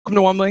Welcome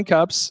to 1 Million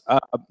Cups.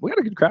 We got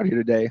a good crowd here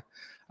today.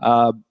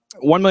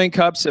 1 Million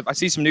Cups, if I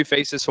see some new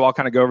faces, so I'll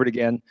kind of go over it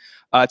again.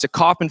 It's a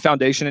Kauffman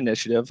Foundation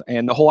initiative,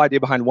 and the whole idea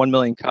behind 1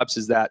 Million Cups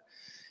is that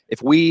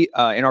if we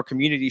in our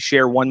community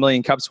share 1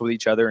 million cups with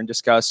each other and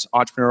discuss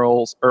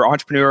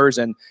entrepreneurs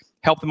and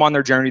help them on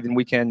their journey, then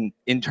we can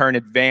in turn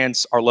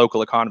advance our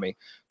local economy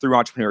through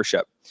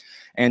entrepreneurship.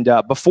 And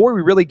before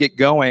we really get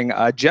going,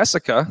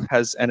 Jessica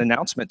has an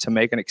announcement to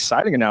make, an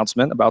exciting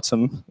announcement about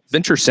some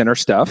Venture Center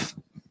stuff.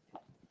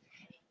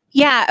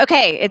 Yeah,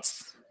 okay,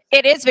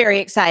 it is very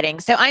exciting.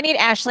 So I need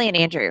Ashley and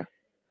Andrew.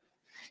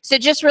 So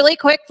just really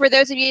quick, for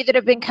those of you that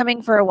have been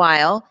coming for a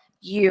while,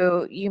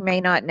 you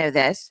may not know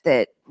this,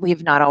 that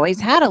we've not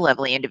always had a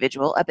lovely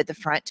individual up at the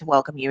front to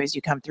welcome you as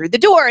you come through the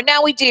door.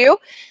 Now we do.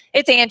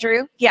 It's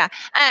Andrew. Yeah,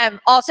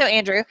 also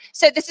Andrew.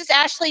 So this is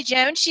Ashley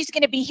Jones. She's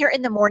going to be here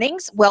in the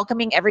mornings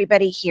welcoming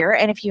everybody here.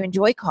 And if you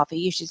enjoy coffee,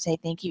 you should say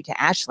thank you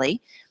to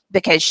Ashley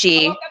because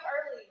she,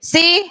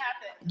 see,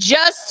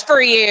 just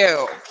for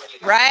you,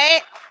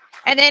 right?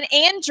 And then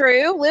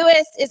Andrew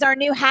Lewis is our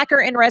new hacker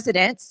in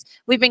residence.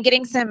 We've been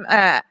getting some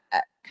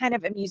kind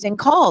of amusing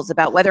calls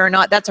about whether or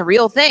not that's a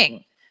real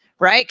thing,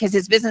 right? Because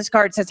his business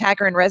card says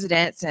hacker in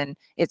residence and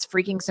it's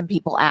freaking some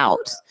people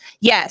out.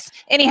 Yes.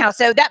 Anyhow,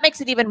 so that makes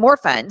it even more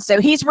fun.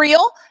 So he's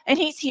real and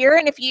he's here.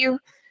 And if you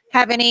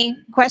have any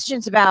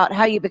questions about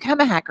how you become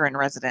a hacker in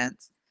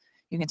residence,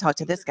 you can talk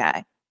to this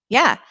guy.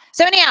 Yeah.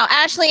 So anyhow,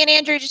 Ashley and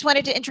Andrew, just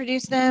wanted to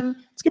introduce them.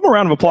 Let's give them a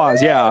round of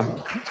applause. Yeah.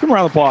 Let's give them a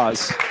round of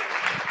applause.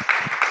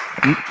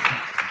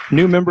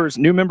 New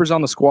members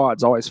on the squad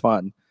is always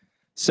fun.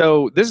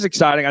 So this is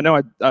exciting. I know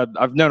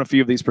I've known a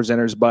few of these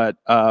presenters, but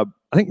I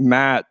think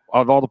Matt,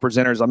 of all the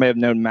presenters, I may have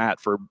known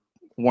Matt for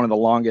one of the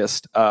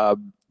longest.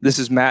 This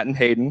is Matt and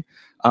Hayden.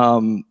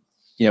 You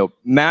know,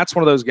 Matt's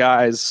one of those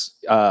guys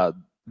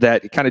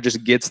that kind of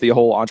just gets the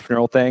whole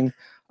entrepreneurial thing.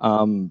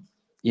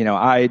 You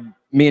know,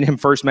 me and him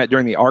first met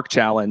during the ARC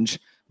Challenge,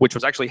 which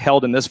was actually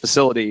held in this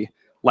facility,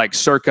 like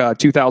circa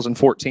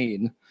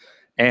 2014,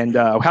 and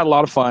had a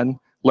lot of fun.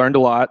 Learned a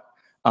lot.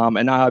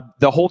 And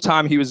the whole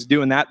time he was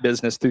doing that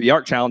business through the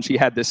ARC Challenge, he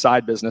had this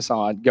side business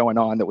going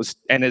on that was,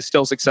 and is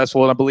still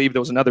successful. And I believe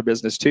there was another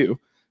business too,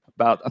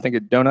 about, I think, a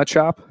donut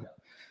shop.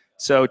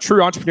 So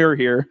true entrepreneur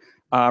here.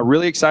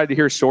 Really excited to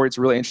hear his story. It's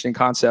a really interesting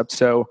concept.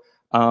 So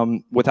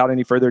without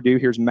any further ado,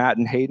 here's Matt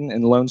and Hayden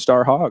and Lone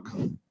Star Hog.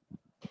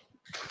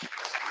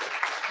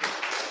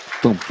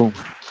 Boom, boom.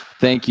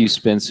 Thank you,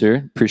 Spencer.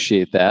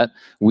 Appreciate that.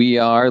 We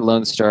are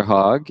Lone Star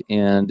Hog,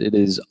 and it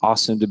is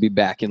awesome to be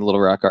back in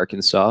Little Rock,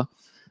 Arkansas.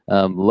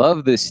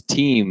 Love this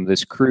team,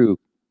 this crew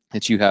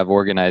that you have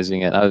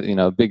organizing it. You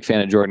know, a big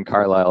fan of Jordan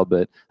Carlisle,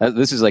 but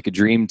this is like a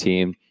dream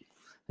team.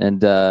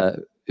 And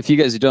if you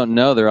guys don't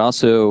know, they're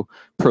also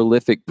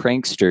prolific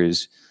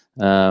pranksters.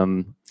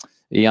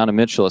 Iana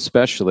Mitchell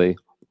especially.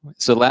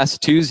 So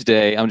last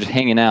Tuesday, I'm just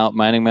hanging out,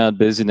 minding my own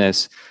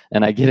business,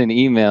 and I get an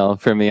email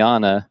from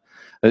Iana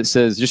that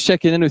says, just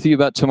checking in with you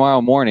about tomorrow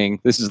morning.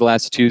 This is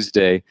last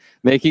Tuesday,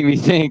 making me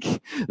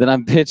think that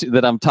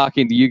I'm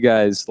talking to you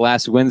guys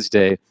last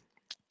Wednesday.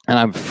 And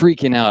I'm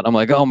freaking out. I'm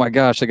like, oh my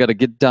gosh, I got to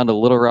get down to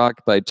Little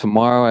Rock by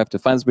tomorrow. I have to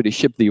find somebody to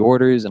ship the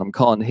orders. And I'm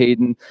calling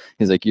Hayden.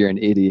 He's like, you're an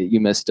idiot.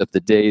 You messed up the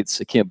dates.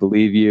 I can't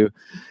believe you.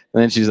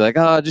 And then she's like,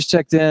 oh, I just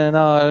checked in.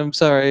 Oh, I'm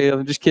sorry.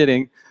 I'm just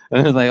kidding.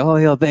 And I was like, oh,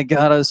 yeah, thank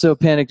God. I was so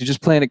panicked. You're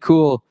just playing it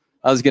cool.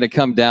 I was going to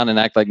come down and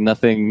act like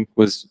nothing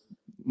was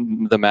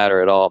the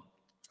matter at all.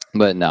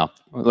 But no,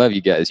 I love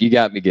you guys. You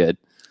got me good.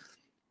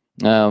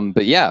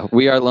 But yeah,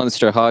 we are Lone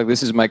Star Hog.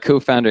 This is my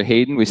co-founder,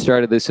 Hayden. We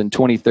started this in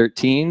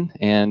 2013,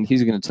 and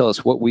he's going to tell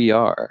us what we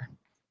are.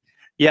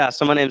 Yeah,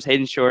 so my name is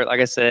Hayden Short. Like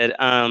I said,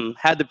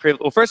 had the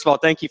privilege. Well, first of all,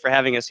 thank you for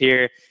having us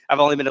here. I've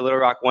only been to Little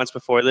Rock once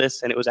before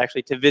this, and it was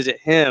actually to visit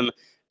him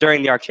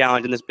during the ARC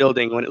Challenge in this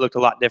building when it looked a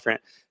lot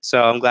different.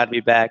 So I'm glad to be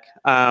back.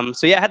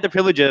 So yeah, I had the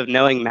privilege of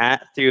knowing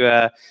Matt through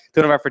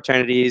one of our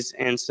fraternities,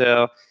 and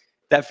so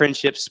that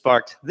friendship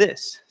sparked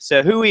this.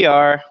 So who we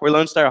are, we're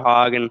Lone Star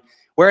Hog, and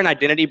we're an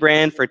identity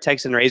brand for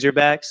Texan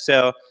Razorbacks.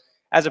 So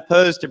as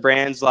opposed to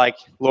brands like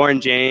Lauren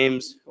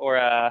James or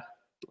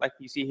like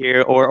you see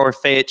here, or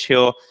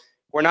Fayetteville Hill,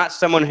 we're not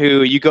someone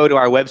who you go to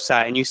our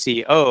website and you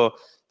see, oh,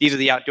 these are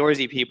the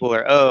outdoorsy people,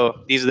 or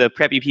oh, these are the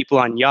preppy people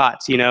on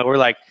yachts. You know, we're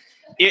like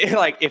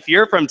if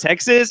you're from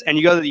Texas and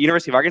you go to the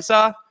University of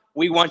Arkansas,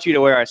 we want you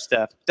to wear our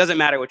stuff. Doesn't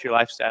matter what your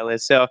lifestyle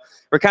is. So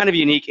we're kind of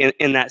unique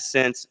in that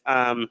sense.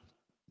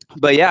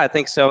 But yeah, I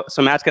think so.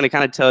 So Matt's going to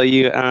kind of tell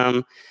you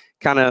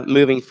kind of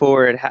moving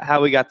forward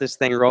how we got this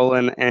thing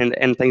rolling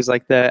and things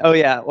like that. Oh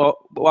yeah,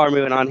 well, while we're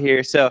moving on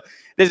here. So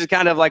this is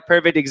kind of like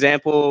perfect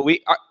example.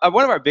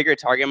 One of our bigger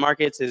target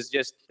markets is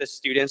just the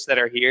students that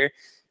are here.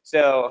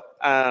 So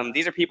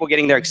these are people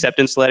getting their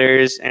acceptance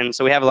letters. And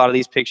so we have a lot of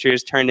these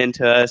pictures turned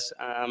into us.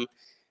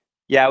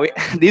 Yeah,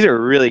 these are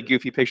really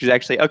goofy pictures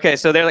actually. Okay,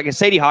 so they're like a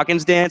Sadie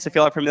Hawkins dance, if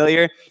y'all are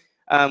familiar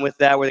with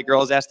that, where the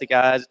girls ask the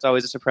guys. It's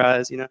always a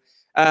surprise, you know.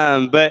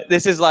 But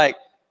this is like,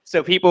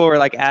 so people were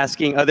like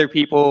asking other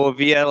people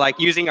via like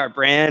using our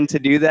brand to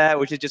do that,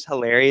 which is just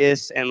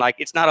hilarious. And like,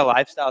 it's not a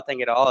lifestyle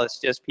thing at all. It's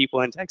just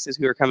people in Texas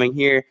who are coming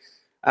here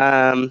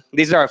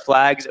These are our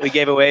flags that we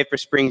gave away for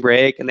spring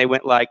break, and they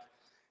went like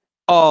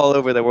all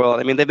over the world.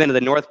 I mean, they've been to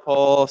the North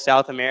Pole,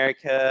 South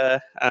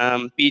America,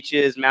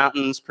 beaches,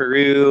 mountains,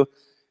 Peru,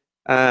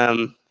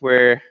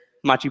 where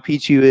Machu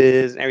Picchu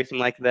is, and everything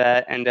like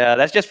that. And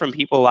that's just from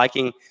people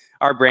liking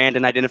our brand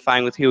and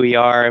identifying with who we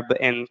are,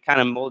 and kind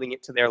of molding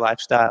it to their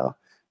lifestyle.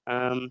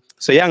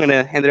 So yeah, I'm going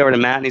to hand it over to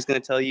Matt, and he's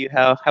going to tell you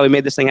how we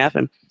made this thing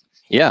happen.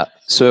 Yeah,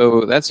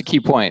 so that's a key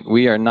point.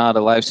 We are not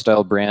a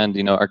lifestyle brand.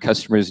 You know, our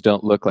customers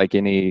don't look like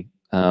any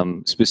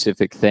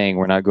specific thing.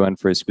 We're not going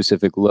for a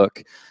specific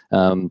look.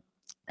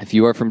 If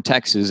you are from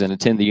Texas and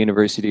attend the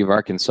University of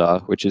Arkansas,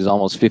 which is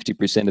almost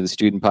 50% of the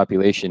student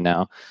population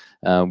now,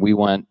 we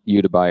want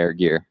you to buy our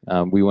gear.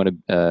 We want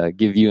to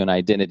give you an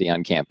identity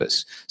on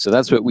campus. So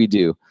that's what we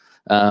do.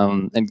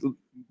 And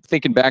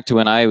thinking back to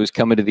when I was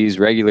coming to these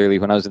regularly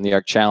when I was in the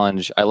ARC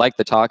Challenge, I liked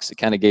the talks. It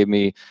kind of gave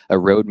me a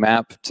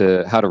roadmap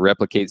to how to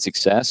replicate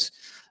success.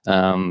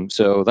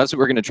 So that's what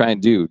we're going to try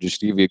and do. Just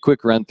to give you a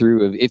quick run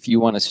through of if you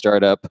want to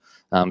start up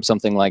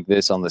something like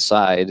this on the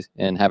side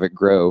and have it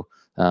grow.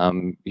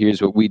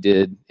 Here's what we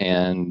did,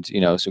 and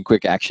some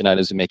quick action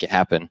items to make it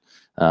happen.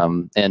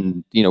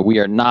 And we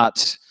are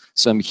not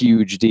some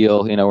huge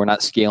deal. We're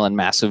not scaling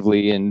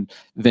massively, and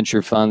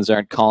venture funds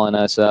aren't calling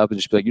us up and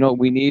just be like, what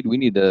we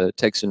need a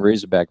Texan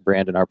Razorback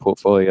brand in our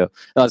portfolio.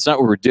 No, that's not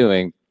what we're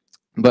doing.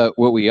 But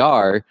what we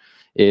are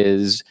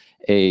is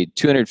a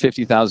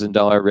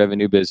 $250,000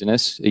 revenue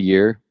business a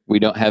year. We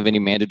don't have any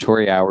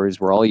mandatory hours.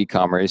 We're all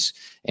e-commerce,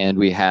 and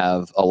we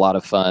have a lot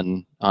of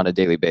fun on a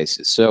daily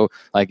basis. So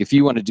like if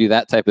you want to do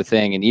that type of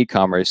thing in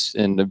e-commerce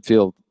and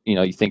feel,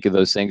 you think of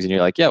those things and you're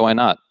like, yeah, why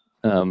not?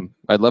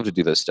 I'd love to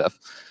do this stuff.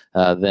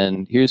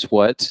 Then here's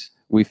what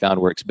we found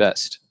works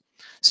best.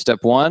 Step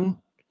one,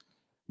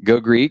 go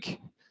Greek.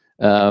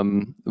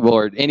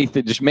 Or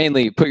anything, just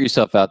mainly put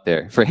yourself out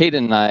there. For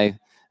Hayden and I,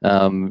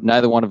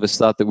 neither one of us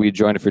thought that we'd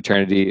join a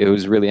fraternity. It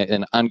was really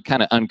an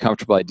kind of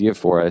uncomfortable idea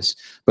for us,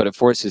 but it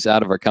forced us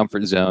out of our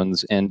comfort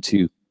zones and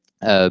to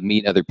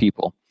meet other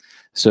people.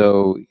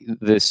 So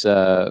this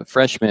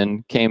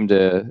freshman came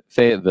to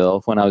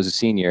Fayetteville when I was a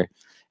senior,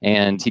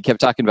 and he kept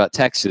talking about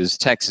Texas.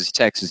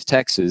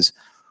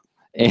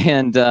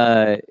 And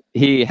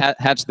he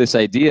hatched this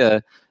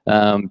idea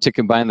to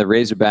combine the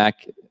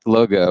Razorback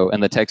logo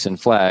and the Texan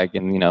flag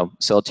and,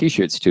 sell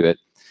T-shirts to it.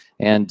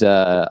 And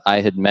I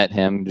had met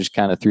him just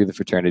kind of through the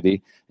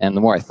fraternity. And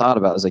the more I thought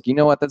about it, I was like, you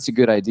know what, that's a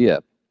good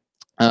idea.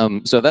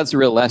 So that's a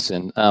real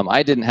lesson.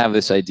 I didn't have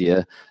this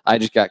idea. I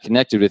just got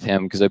connected with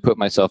him because I put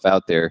myself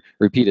out there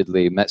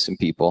repeatedly, met some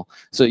people.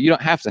 So you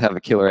don't have to have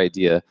a killer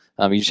idea.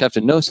 You just have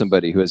to know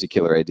somebody who has a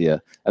killer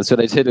idea. That's what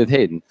I did with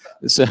Hayden.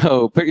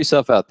 So put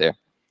yourself out there.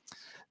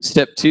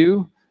 Step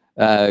two,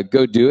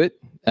 go do it.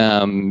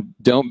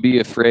 Don't be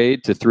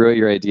afraid to throw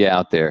your idea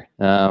out there.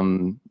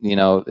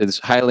 It's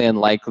highly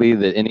unlikely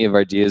that any of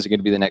our ideas are going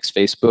to be the next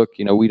Facebook.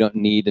 We don't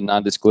need a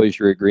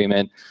non-disclosure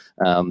agreement.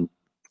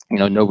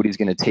 Nobody's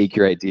going to take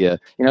your idea.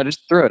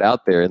 Just throw it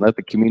out there and let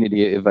the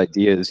community of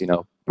ideas,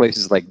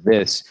 places like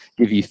this,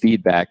 give you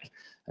feedback.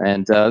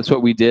 And that's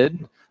what we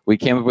did. We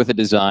came up with a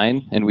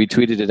design and we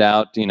tweeted it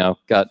out,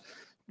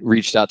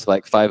 reached out to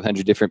like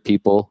 500 different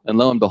people. And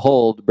lo and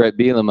behold, Brett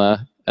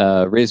Bielema,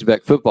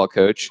 Razorback football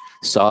coach,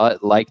 saw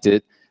it, liked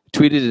it,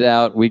 tweeted it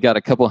out. We got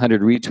a couple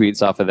hundred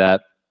retweets off of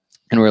that.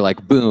 And we're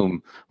like,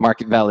 boom,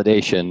 market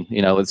validation,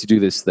 let's do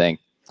this thing.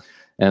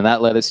 And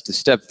that led us to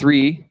step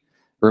three.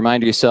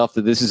 Remind yourself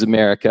that this is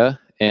America,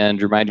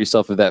 and remind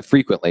yourself of that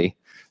frequently.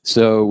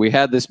 So we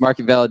had this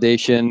market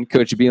validation.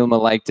 Coach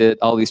Bielema liked it.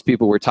 All these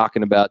people were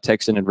talking about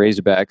Texan and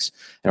Razorbacks,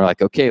 and we're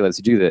like, okay, let's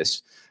do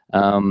this.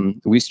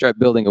 We start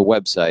building a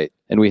website,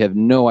 and we have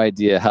no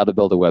idea how to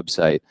build a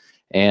website.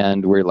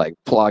 And we're like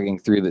plogging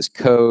through this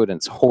code, and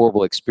it's a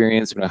horrible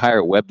experience. We're going to hire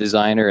a web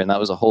designer, and that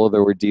was a whole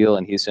other ordeal,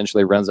 and he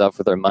essentially runs off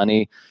with our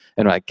money.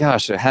 And we're like,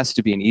 gosh, there has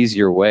to be an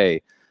easier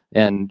way.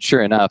 And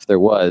sure enough, there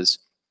was.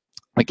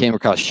 I came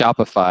across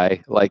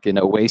Shopify, like an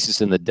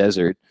oasis in the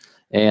desert,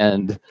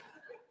 and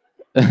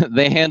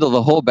they handle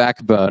the whole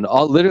backbone.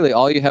 Literally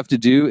all you have to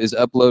do is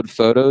upload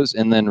photos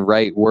and then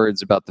write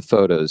words about the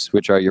photos,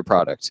 which are your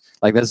product.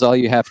 Like that's all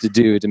you have to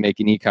do to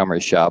make an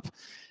e-commerce shop,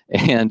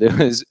 and it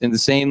was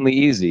insanely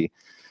easy.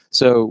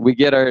 So we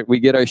get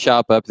our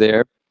shop up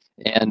there,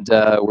 and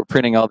we're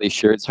printing all these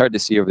shirts. Hard to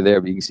see over there,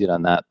 but you can see it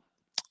on that.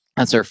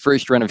 That's our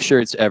first run of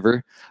shirts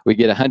ever. We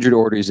get 100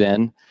 orders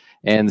in.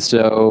 And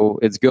so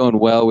it's going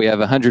well. We have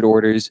 100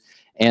 orders.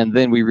 And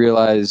then we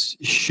realize,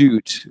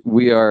 shoot,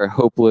 we are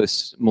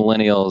hopeless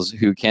millennials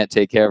who can't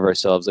take care of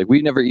ourselves. Like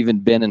we've never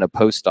even been in a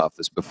post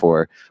office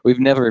before.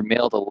 We've never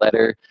mailed a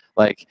letter.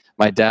 Like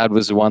my dad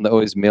was the one that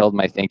always mailed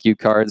my thank you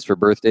cards for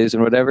birthdays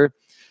and whatever.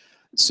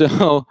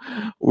 So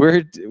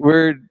we're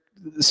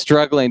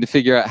struggling to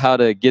figure out how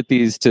to get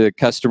these to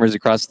customers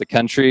across the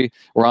country.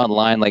 We're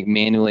online, like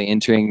manually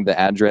entering the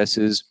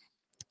addresses.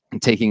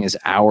 Taking us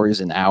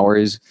hours and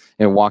hours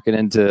and walking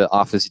into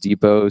Office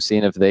Depot,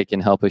 seeing if they can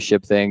help us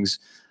ship things.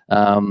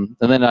 And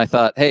then I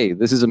thought, hey,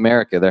 this is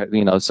America.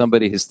 There,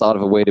 somebody has thought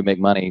of a way to make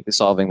money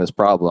solving this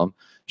problem.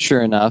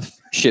 Sure enough,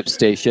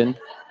 ShipStation.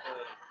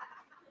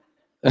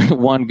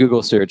 one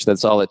Google search.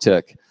 That's all it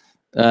took.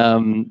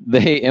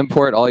 They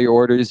import all your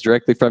orders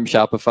directly from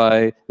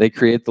Shopify. They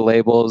create the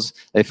labels.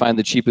 They find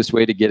the cheapest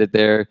way to get it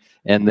there.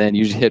 And then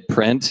you just hit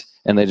print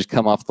and they just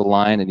come off the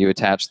line and you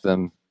attach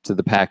them to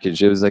the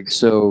package. It was like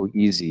so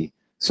easy.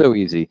 So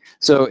easy.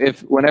 So if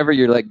whenever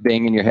you're like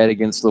banging your head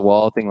against the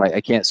wall, thinking like,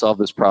 I can't solve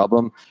this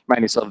problem,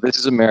 remind yourself, this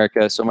is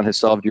America. Someone has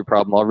solved your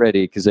problem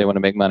already because they want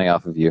to make money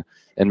off of you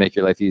and make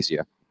your life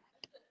easier.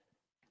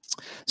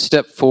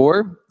 Step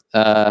 4,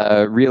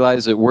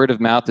 realize that word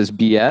of mouth is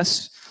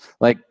BS.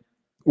 Like,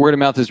 word of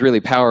mouth is really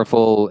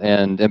powerful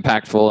and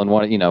impactful,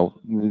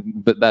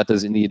 and but that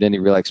doesn't need any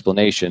real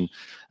explanation.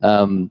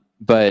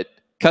 But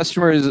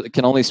customers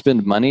can only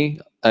spend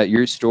money at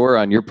your store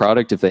on your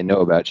product if they know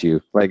about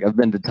you. Like, I've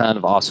been to a ton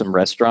of awesome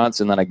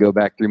restaurants, and then I go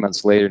back 3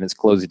 months later and it's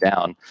closed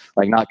down.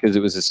 Like, not because it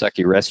was a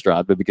sucky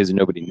restaurant, but because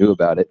nobody knew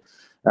about it.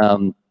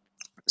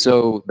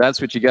 So that's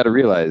what you got to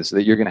realize,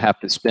 that you're going to have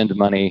to spend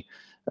money,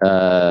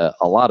 a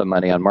lot of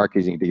money on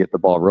marketing to get the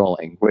ball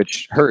rolling,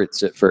 which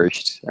hurts at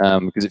first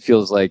because it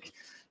feels like,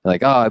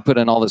 oh, I put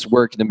in all this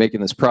work into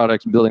making this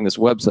product and building this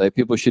website.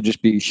 People should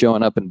just be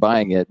showing up and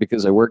buying it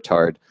because I worked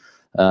hard.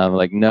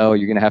 Like, no,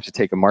 you're going to have to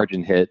take a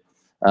margin hit.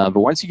 But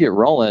once you get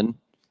rolling,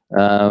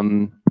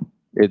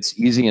 it's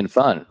easy and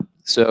fun.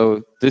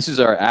 So this is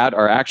our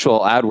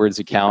actual AdWords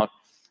account.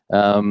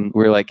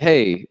 We're like,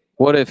 hey,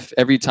 what if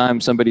every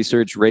time somebody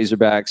searched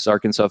Razorbacks,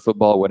 Arkansas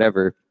football,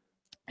 whatever,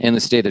 in the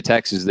state of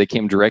Texas, they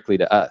came directly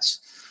to us?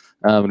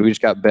 And we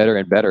just got better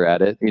and better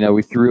at it.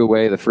 We threw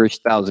away the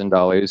first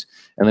 $1,000,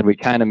 and then we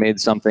kind of made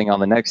something on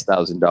the next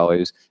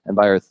 $1,000. And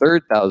by our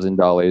third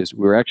 $1,000, we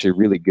were actually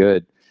really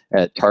good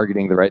at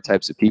targeting the right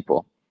types of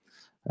people.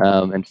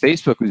 And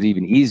Facebook was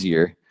even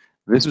easier.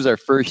 This was our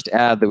first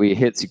ad that we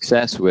hit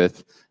success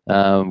with.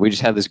 We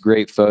just had this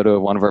great photo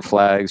of one of our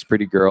flags,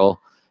 pretty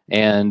girl,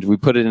 and we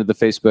put it into the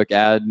Facebook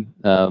ad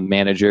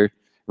manager,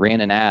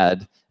 ran an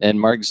ad, and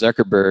Mark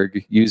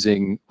Zuckerberg,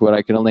 using what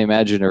I can only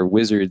imagine are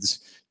wizards,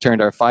 turned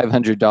our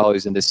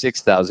 $500 into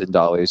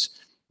 $6,000.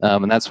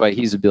 And that's why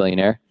he's a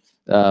billionaire.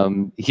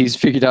 He's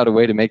figured out a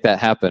way to make that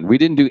happen. We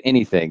didn't do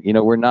anything.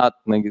 We're not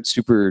like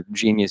super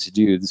genius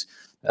dudes.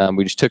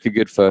 We just took a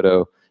good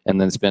photo and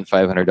then spent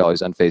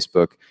 $500 on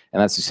Facebook,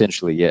 and that's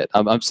essentially it.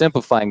 I'm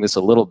simplifying this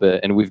a little bit,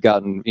 and we've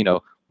gotten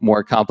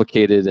more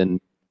complicated and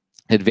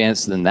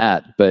advanced than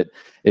that. But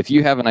if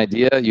you have an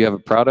idea, you have a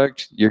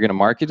product, you're going to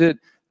market it,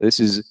 this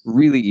is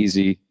really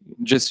easy.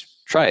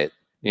 Just try it.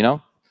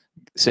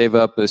 Save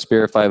up a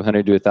spare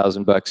 $500 to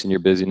 $1,000 in your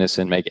business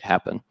and make it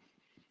happen.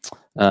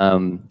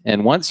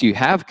 And once you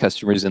have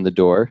customers in the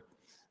door,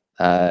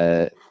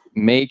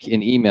 make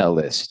an email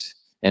list.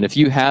 And if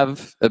you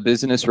have a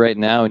business right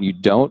now and you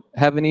don't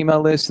have an email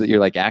list that you're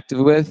like active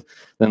with,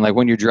 then like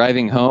when you're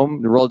driving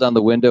home, roll down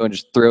the window and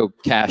just throw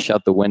cash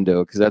out the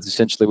window, because that's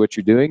essentially what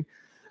you're doing.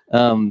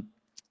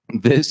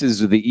 This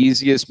is the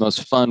easiest,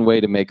 most fun way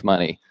to make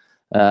money.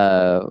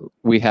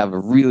 We have a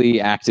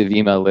really active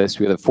email list.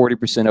 We have a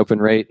 40% open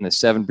rate and a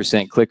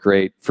 7% click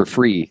rate for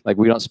free. Like,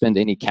 we don't spend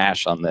any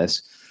cash on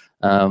this.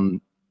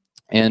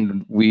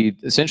 And we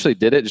essentially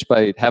did it just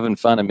by having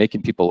fun and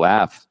making people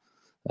laugh.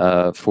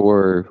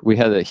 We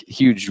had a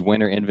huge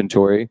winter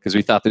inventory because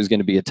we thought there was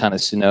going to be a ton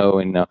of snow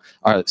and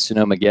our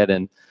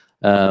Snowmageddon.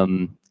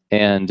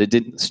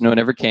 And snow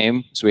never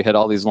came. So we had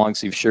all these long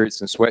sleeve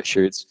shirts and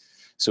sweatshirts.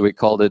 So we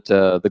called it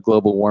the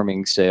Global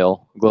Warming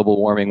Sale, Global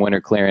Warming Winter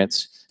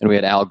Clearance. And we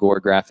had Al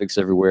Gore graphics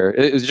everywhere.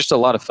 It was just a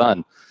lot of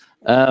fun.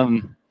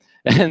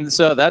 And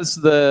so that's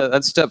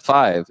step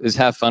 5, is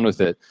have fun with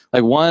it.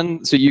 Like,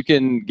 one, so you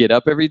can get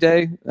up every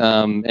day.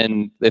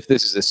 And if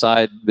this is a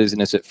side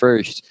business at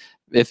first,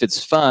 if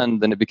it's fun,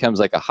 then it becomes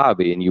like a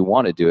hobby and you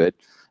want to do it.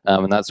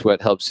 And that's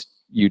what helps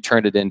you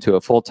turn it into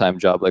a full-time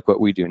job like what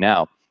we do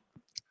now.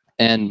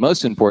 And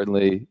most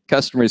importantly,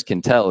 customers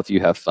can tell if you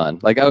have fun.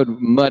 Like, I would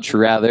much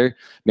rather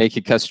make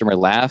a customer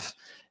laugh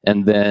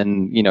and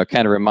then,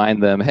 kind of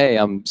remind them, hey,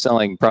 I'm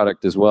selling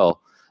product as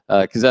well.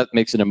 Because that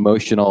makes an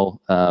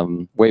emotional,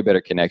 way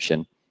better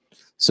connection.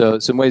 So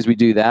some ways we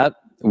do that: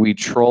 we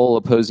troll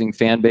opposing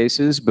fan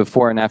bases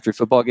before and after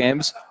football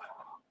games.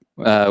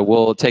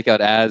 We'll take out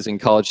ads in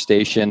College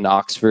Station,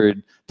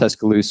 Oxford,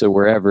 Tuscaloosa,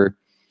 wherever.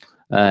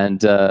 And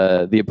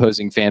the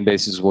opposing fan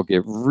bases will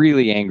get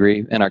really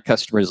angry, and our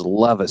customers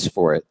love us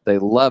for it. They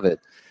love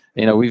it.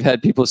 We've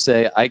had people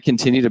say, I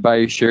continue to buy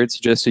your shirts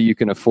just so you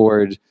can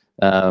afford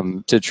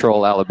to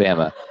troll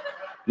Alabama.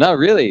 Not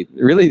really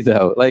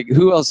though. Like,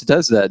 who else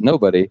does that?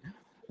 Nobody.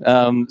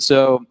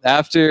 So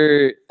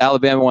after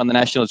Alabama won the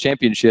national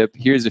championship,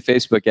 here's a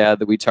Facebook ad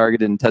that we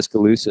targeted in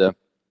Tuscaloosa.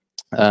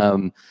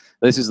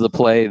 This is the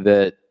play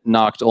that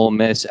knocked Ole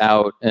Miss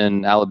out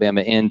and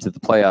Alabama into the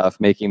playoff,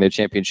 making their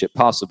championship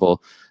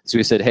possible. So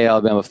we said, hey,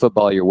 Alabama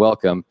football, you're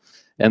welcome.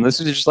 And this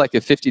was just like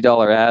a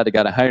 $50 ad. It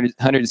got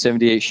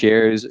 178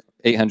 shares,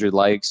 800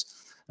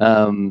 likes.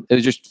 It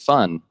was just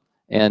fun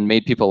and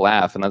made people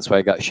laugh, and that's why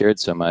it got shared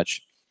so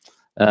much.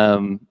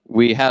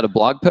 We had a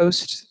blog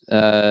post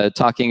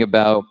talking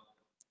about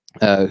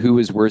who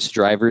was worse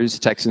drivers,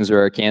 Texans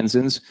or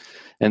Arkansans.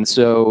 And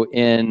so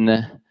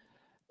in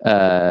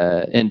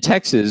In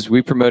Texas,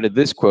 we promoted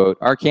this quote: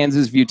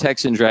 Arkansans view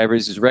Texan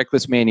drivers as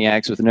reckless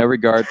maniacs with no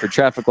regard for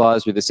traffic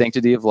laws or the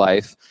sanctity of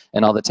life.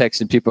 And all the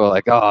Texan people are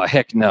like, oh,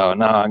 heck no,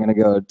 I'm going to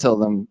go tell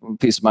them a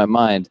piece of my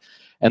mind.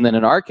 And then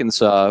in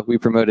Arkansas, we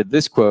promoted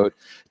this quote: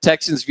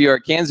 Texans view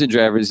Arkansan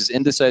drivers as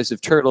indecisive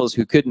turtles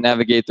who couldn't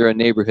navigate their own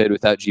neighborhood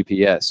without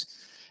GPS.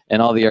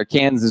 And all the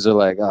Arkansans are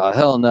like, oh,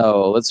 hell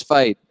no, let's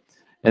fight.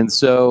 And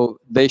so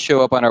they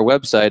show up on our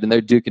website and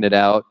they're duking it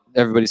out.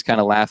 Everybody's kind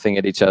of laughing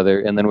at each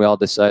other. And then we all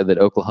decide that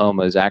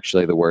Oklahoma is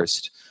actually the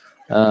worst.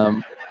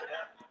 But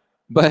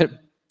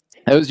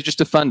it was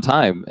just a fun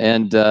time.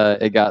 And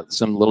it got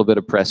some little bit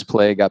of press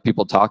play, got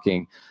people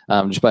talking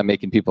just by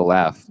making people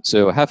laugh.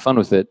 So have fun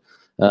with it.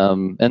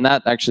 And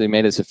that actually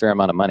made us a fair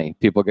amount of money.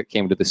 People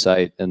came to the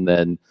site and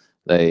then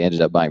they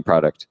ended up buying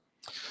product.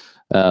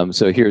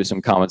 So here are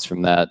some comments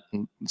from that.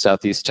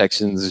 Southeast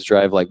Texans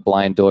drive like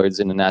blind dullards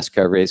in a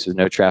NASCAR race with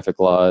no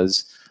traffic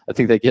laws. I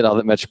think they get all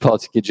that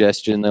metropolitan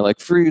congestion. They're like,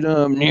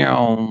 freedom,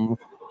 meow.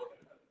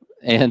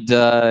 And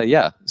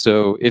yeah,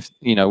 so if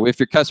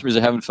your customers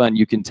are having fun,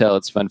 you can tell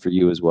it's fun for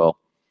you as well.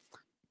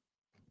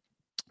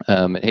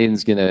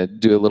 Hayden's gonna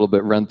do a little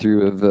bit run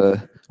through of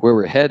where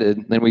we're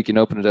headed, then we can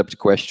open it up to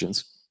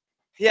questions.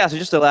 Yeah, so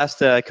just the last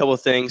couple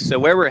of things. So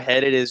where we're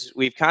headed is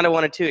we've kind of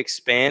wanted to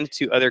expand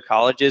to other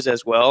colleges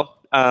as well,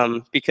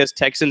 because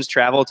Texans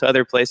travel to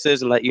other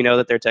places and let you know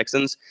that they're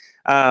Texans,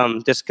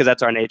 just because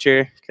that's our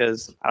nature,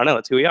 because, I don't know,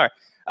 that's who we are.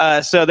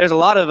 So there's a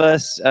lot of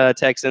us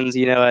Texans,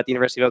 at the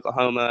University of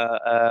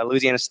Oklahoma,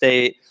 Louisiana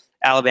State,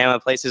 Alabama,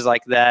 places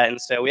like that. And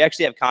so we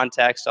actually have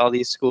contacts to all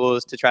these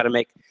schools to try to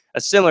make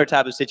a similar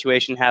type of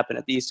situation happen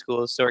at these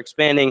schools. So we're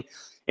expanding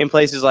in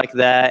places like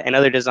that and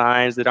other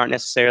designs that aren't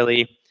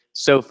necessarily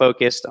so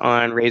focused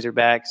on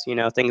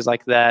Razorbacks, things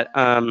like that.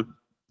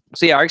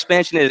 So yeah, our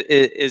expansion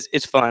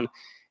is fun,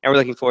 and we're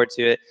looking forward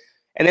to it.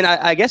 And then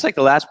I guess like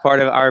the last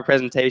part of our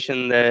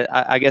presentation that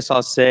I guess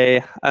I'll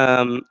say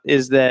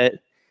is that,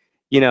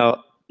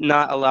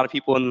 not a lot of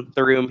people in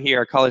the room here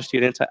are college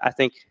students. I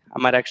think I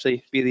might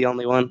actually be the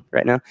only one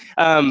right now.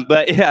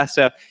 But yeah,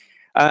 so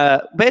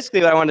basically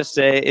what I want to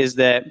say is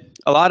that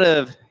a lot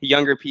of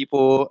younger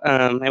people,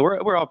 and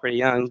we're all pretty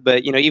young,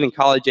 but even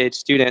college age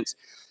students,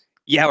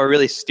 yeah, we're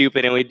really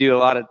stupid and we do a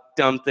lot of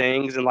dumb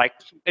things, and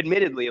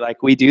admittedly,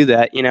 we do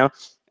that,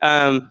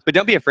 but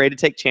don't be afraid to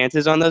take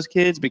chances on those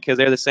kids, because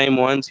they're the same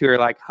ones who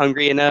are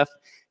hungry enough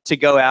to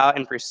go out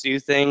and pursue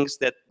things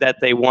that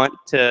they want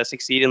to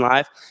succeed in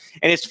life.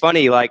 And it's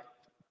funny,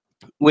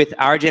 with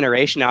our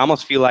generation, I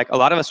almost feel like a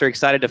lot of us are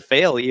excited to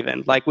fail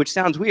even, which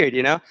sounds weird,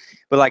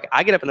 but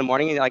I get up in the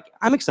morning and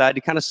I'm excited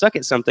to kind of suck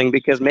at something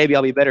because maybe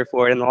I'll be better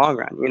for it in the long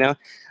run,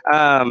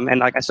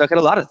 and I suck at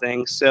a lot of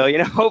things. So,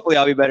 hopefully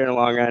I'll be better in the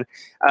long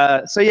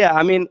run. So yeah,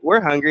 I mean,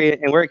 we're hungry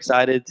and we're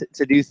excited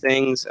to do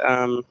things,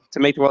 to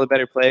make the world a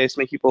better place,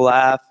 make people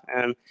laugh,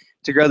 and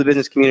to grow the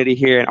business community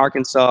here in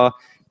Arkansas,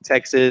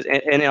 Texas,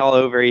 and all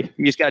over. You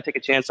just got to take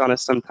a chance on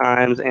us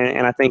sometimes.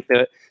 And I think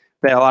that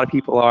a lot of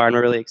people are, and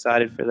we're really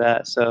excited for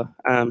that. So,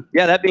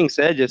 yeah, that being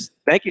said, just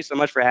thank you so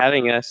much for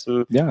having us.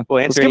 And yeah, we'll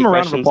let's answer give any him a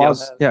round of questions y'all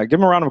applause. have. Yeah, give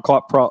him a round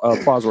of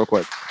applause real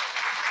quick.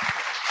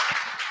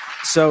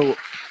 So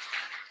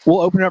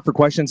we'll open it up for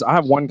questions. I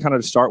have one kind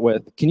of to start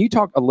with. Can you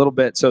talk a little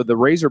bit? So the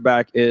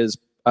Razorback is,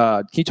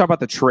 can you talk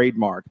about the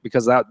trademark?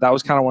 Because that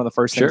was kind of one of the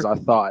first things I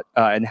thought,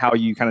 and how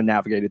you kind of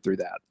navigated through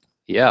that.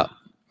 Yeah.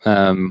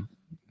 I'll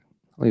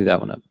leave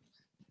that one up.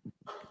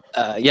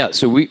 Yeah,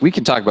 so we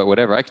can talk about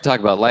whatever. I can talk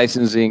about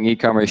licensing,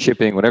 e-commerce,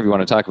 shipping, whatever you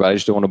want to talk about. I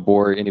just don't want to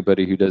bore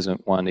anybody who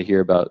doesn't want to hear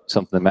about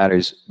something that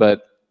matters.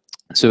 But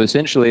so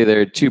essentially, there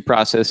are two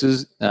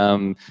processes.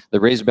 The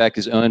Razorback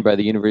is owned by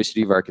the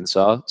University of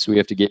Arkansas, so we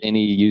have to get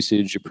any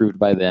usage approved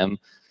by them.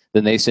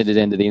 Then they send it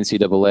into the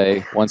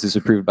NCAA. Once it's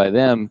approved by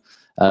them,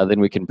 then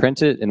we can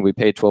print it, and we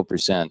pay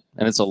 12%.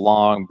 And it's a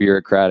long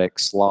bureaucratic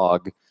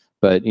slog.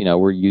 But,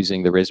 we're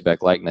using the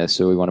Razorback likeness,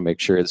 so we want to make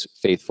sure it's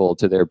faithful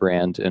to their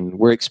brand. And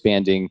we're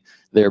expanding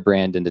their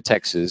brand into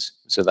Texas,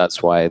 so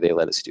that's why they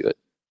let us do it.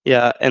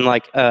 Yeah, and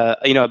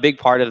a big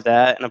part of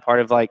that, and a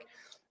part of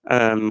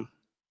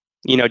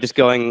just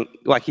going,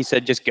 like he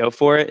said, just go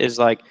for it,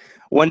 is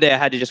one day I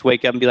had to just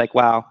wake up and be like,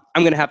 wow,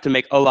 I'm going to have to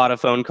make a lot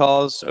of phone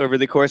calls over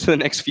the course of the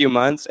next few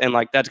months. And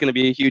that's going to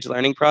be a huge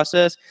learning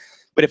process.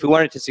 But if we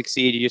wanted to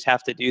succeed, you just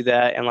have to do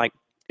that. And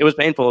it was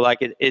painful.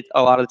 It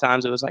a lot of the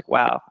times it was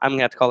wow, I'm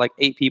gonna have to call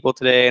 8 people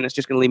today, and it's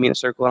just gonna leave me in a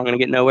circle. I'm gonna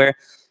get nowhere.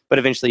 But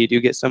eventually, you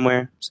do get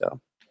somewhere. So.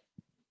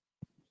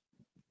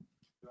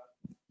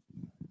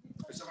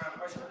 Oh,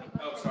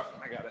 sorry,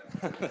 I got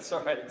it.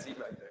 Sorry, I didn't see you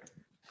back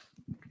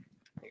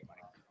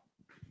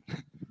there.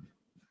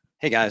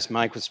 Hey guys,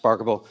 Mike with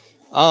Sparkable.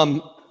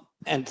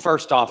 And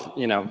first off,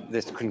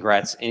 this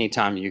congrats.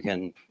 Anytime you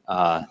can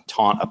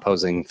taunt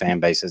opposing fan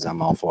bases,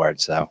 I'm all for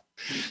it. So,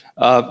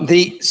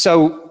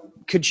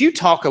 could you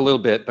talk a little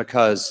bit,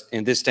 because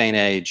in this day and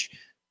age,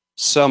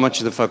 so much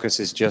of the focus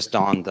is just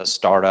on the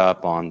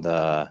startup, on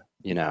the,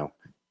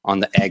 on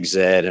the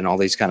exit and all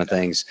these kind of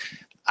things.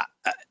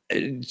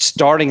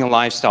 Starting a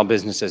lifestyle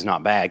business is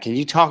not bad. Can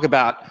you talk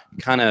about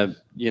kind of,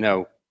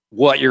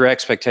 what your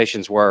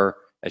expectations were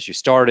as you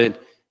started,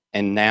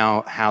 and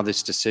now how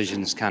this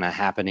decision's kind of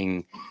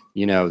happening,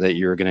 you know, that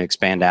you're going to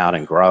expand out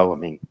and grow. I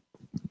mean,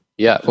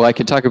 Yeah, well, I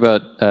can talk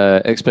about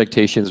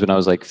expectations when I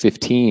was like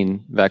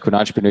 15, back when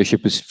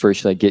entrepreneurship was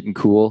first like getting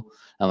cool.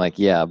 I'm like,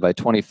 yeah, by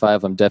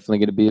 25, I'm definitely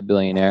going to be a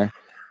billionaire.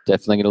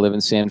 Definitely going to live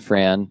in San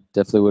Fran.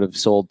 Definitely would have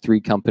sold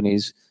 3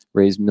 companies,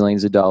 raised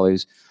millions of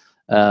dollars.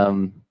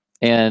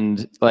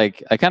 And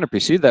like, I kind of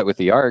pursued that with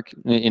the ARC.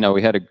 You know,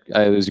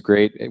 it was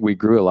great. We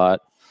grew a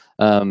lot.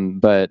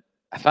 But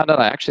I found out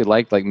I actually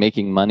liked like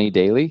making money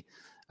daily.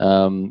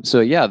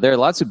 So yeah, there are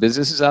lots of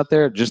businesses out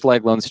there, just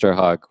like Lone Star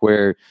Hog,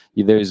 where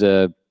there's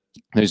a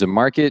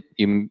market,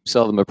 you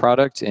sell them a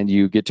product, and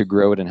you get to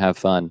grow it and have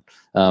fun.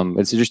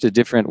 It's just a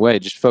different way.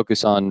 Just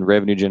focus on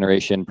revenue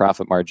generation,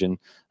 profit margin,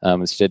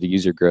 instead of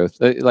user growth.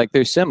 Like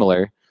they're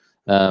similar,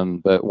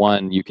 but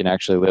one you can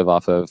actually live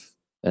off of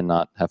and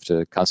not have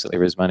to constantly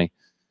raise money.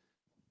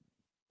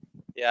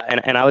 Yeah,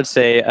 and I would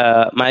say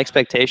my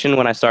expectation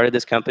when I started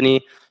this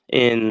company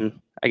in,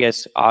 I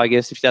guess,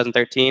 August of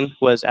 2013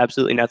 was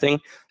absolutely nothing,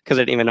 because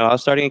I didn't even know I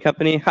was starting a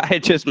company. I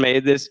had just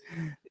made this,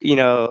 you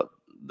know,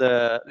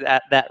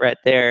 that right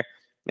there,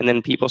 and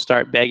then people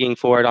start begging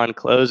for it on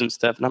clothes and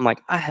stuff, and I'm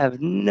like, I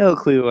have no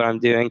clue what I'm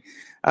doing.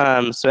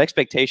 So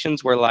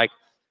expectations were like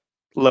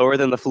lower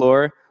than the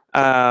floor,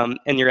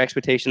 and your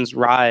expectations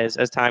rise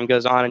as time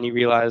goes on, and you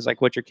realize like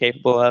what you're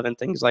capable of and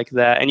things like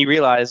that, and you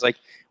realize like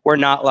we're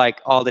not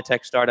like all the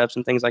tech startups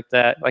and things like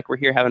that. Like we're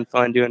here having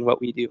fun doing what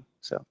we do.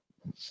 So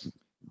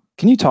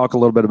Can you talk a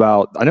little bit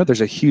about, I know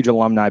there's a huge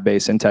alumni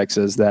base in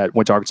Texas that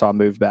went to Arkansas,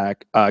 moved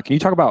back. Can you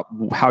talk about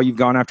how you've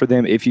gone after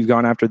them, if you've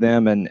gone after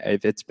them, and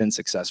if it's been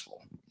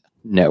successful?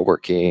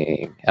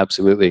 Networking,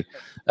 absolutely.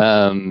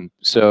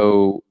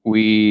 So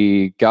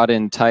we got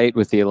in tight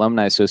with the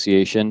Alumni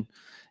Association,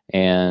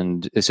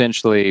 and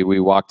essentially we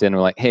walked in and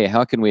we're like, hey,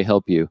 how can we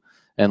help you?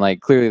 And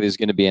like clearly there's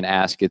going to be an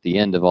ask at the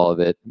end of all of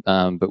it,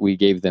 but we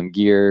gave them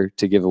gear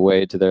to give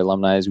away to their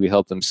alumni. We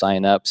helped them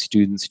sign up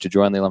students to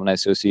join the Alumni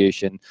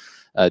Association,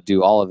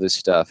 do all of this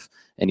stuff.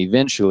 And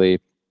eventually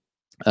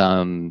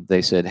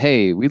they said,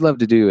 hey, we'd love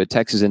to do a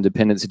Texas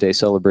Independence Day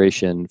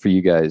celebration for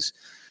you guys.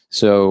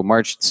 So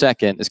March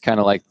 2nd is kind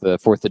of like the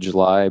 4th of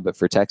July, but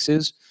for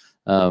Texas,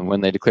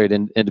 when they declared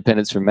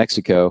independence from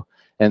Mexico.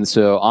 And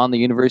so on the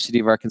University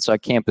of Arkansas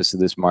campus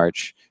this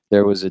March,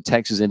 there was a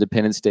Texas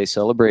Independence Day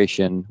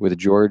celebration with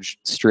George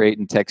Strait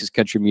and Texas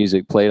country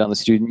music played on the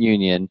Student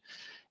Union.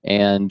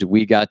 And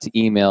we got to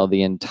email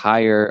the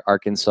entire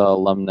Arkansas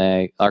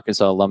alumni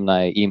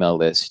email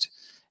list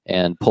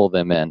and pull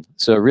them in.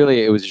 So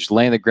really, it was just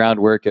laying the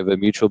groundwork of a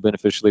mutual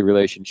beneficial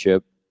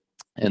relationship.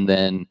 And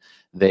then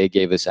they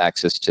gave us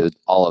access to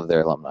all of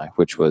their alumni,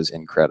 which was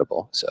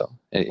incredible. So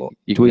Well,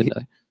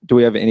 do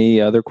we have any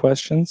other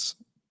questions?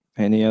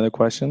 Any other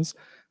questions?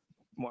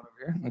 One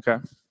over here. Okay.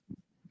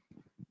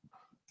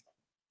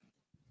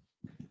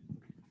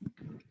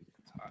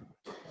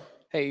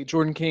 Hey,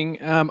 Jordan King.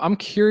 I'm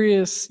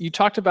curious, you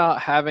talked about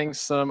having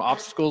some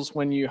obstacles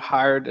when you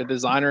hired a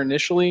designer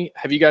initially.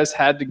 Have you guys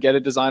had to get a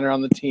designer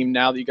on the team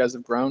now that you guys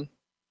have grown?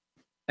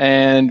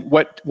 And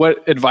what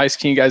advice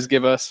can you guys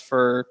give us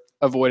for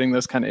avoiding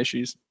those kind of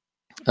issues?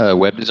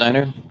 Web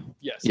designer?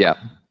 Yes. Yeah.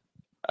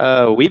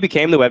 we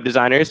became the web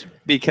designers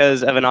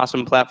because of an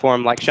awesome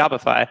platform like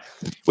Shopify,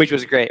 which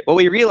was great. What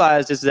we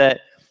realized is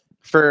that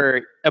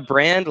for a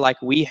brand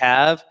like we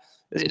have,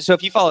 so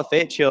if you follow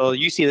Fit Chill,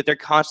 you see that they're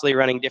constantly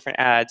running different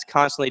ads,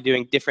 constantly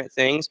doing different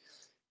things.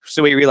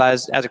 So we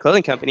realized as a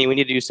clothing company, we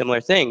need to do similar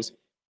things.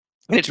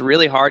 And it's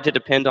really hard to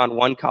depend on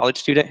one college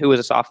student who was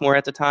a sophomore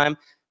at the time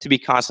to be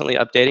constantly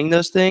updating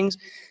those things.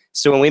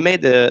 So when we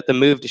made the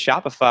move to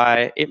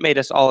Shopify, it made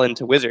us all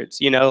into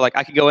wizards. You know, like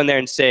I could go in there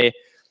and say,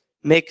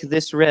 make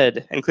this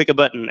red, and click a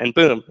button, and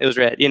boom, it was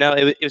red. You know,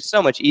 it was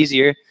so much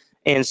easier.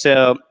 And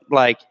so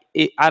like,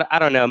 I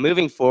don't know,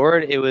 moving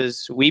forward,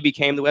 we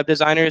became the web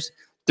designers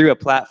through a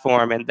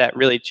platform, and that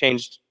really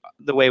changed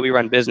the way we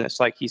run business,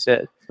 like he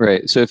said.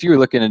 Right. So if you were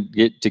looking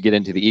to get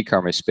into the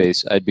e-commerce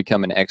space, I'd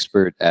become an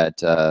expert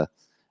at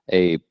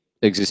a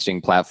existing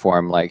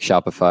platform like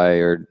Shopify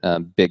or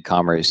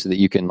BigCommerce, so that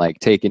you can like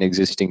take an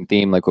existing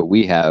theme like what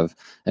we have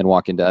and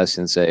walk into us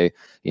and say,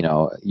 you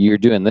know, you're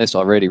doing this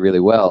already really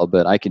well,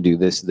 but I can do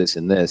this, this,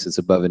 and this. It's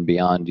above and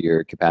beyond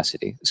your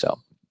capacity. So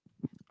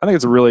I think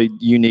it's a really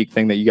unique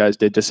thing that you guys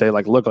did to say,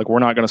 like, look, like we're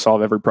not going to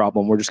solve every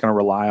problem. We're just going to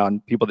rely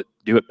on people that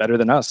do it better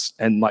than us.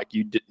 And like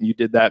you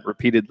did that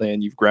repeatedly,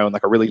 and you've grown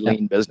like a really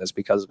lean business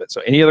because of it. So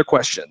any other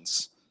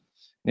questions?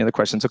 Any other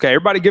questions? Okay,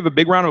 everybody give a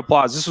big round of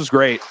applause. This was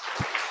great.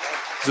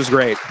 This was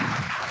great.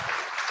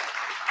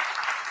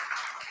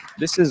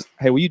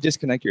 Hey, will you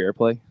disconnect your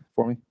AirPlay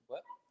for me?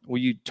 What? Will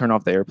you turn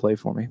off the AirPlay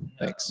for me?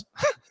 Thanks.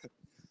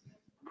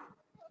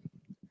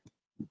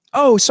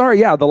 Oh, sorry.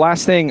 Yeah, the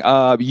last thing,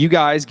 you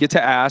guys get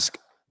to ask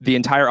the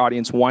entire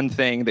audience one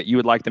thing that you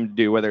would like them to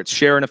do, whether it's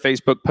sharing a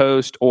Facebook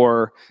post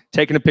or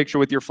taking a picture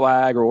with your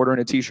flag or ordering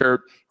a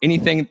t-shirt,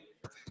 anything.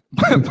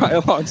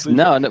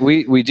 No,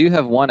 we do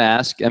have one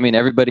ask. I mean,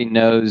 everybody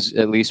knows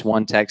at least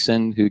one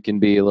Texan who can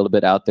be a little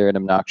bit out there and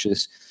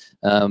obnoxious.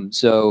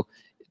 So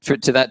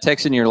to that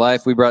Texan in your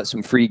life, we brought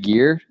some free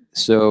gear.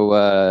 So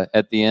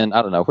at the end,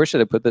 I don't know, where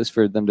should I put this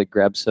for them to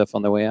grab stuff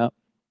on their way out?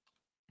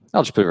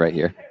 I'll just put it right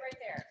here.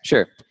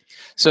 Sure.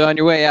 So on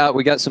your way out,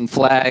 we got some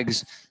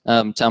flags,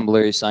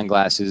 tumblers,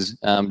 sunglasses.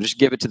 Just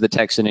give it to the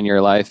Texan in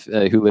your life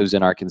who lives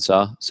in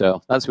Arkansas.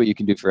 So that's what you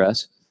can do for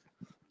us.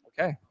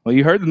 Okay. Well,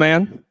 you heard the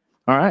man.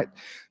 All right.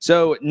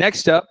 So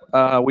next up,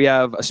 we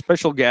have a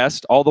special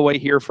guest all the way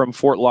here from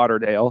Fort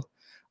Lauderdale.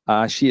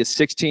 She is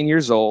 16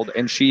 years old,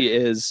 and she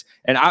is,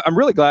 and I'm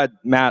really glad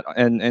Matt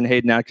and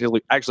Hayden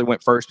actually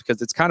went first,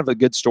 because it's kind of a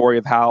good story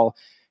of how,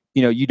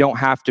 you know, you don't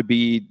have to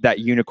be that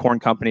unicorn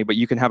company, but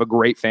you can have a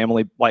great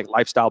family like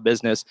lifestyle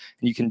business,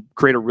 and you can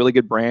create a really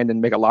good brand and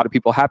make a lot of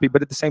people happy.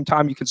 But at the same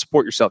time, you can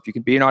support yourself. You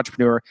can be an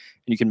entrepreneur, and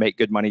you can make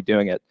good money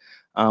doing it.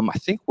 I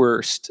think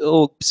we're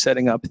still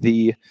setting up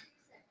the,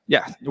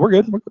 yeah, we're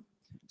good.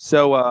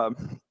 So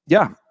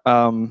yeah.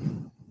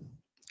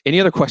 Any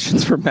other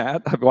questions for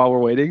Matt while we're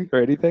waiting or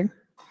anything?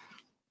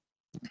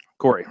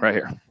 Corey, right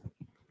here.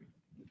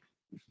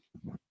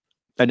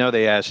 I know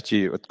they asked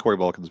you, Corey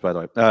Wilkins, by the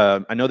way.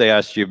 I know they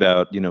asked you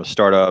about, you know,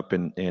 startup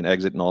and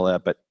exit and all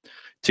that, but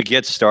to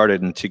get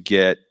started and to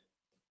get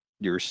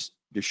your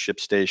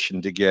ship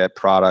station, to get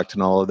product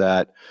and all of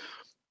that,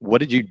 what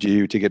did you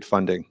do to get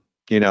funding?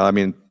 You know, I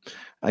mean,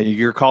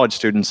 you're college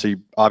students, so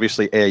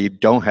obviously, you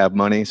don't have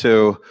money.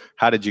 So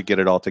how did you get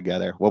it all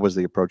together? What was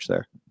the approach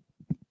there?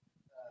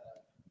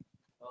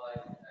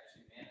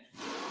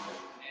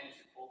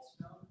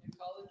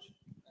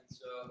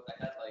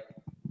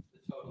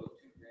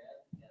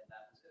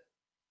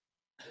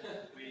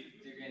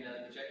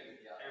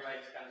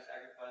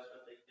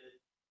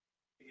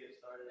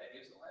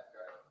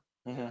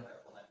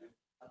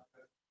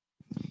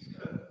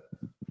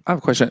 I have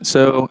a question.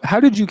 So how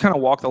did you kind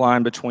of walk the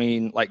line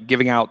between like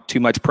giving out too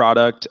much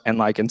product and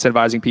like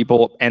incentivizing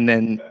people, and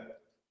then,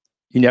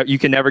 you know, you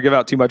can never give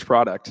out too much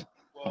product?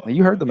 Well,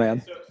 you heard the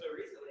man. So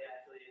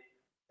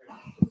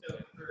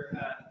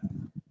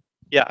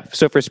recently, actually,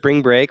 so for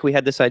spring break, we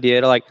had this idea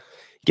to like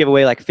give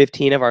away like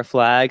 15 of our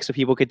flags so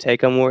people could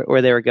take them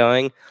where they were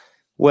going.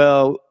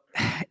 Well,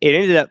 it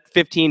ended up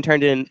 15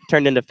 turned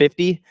into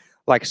 50,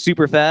 like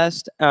super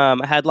fast. I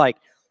had like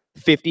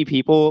 50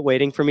 people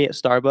waiting for me at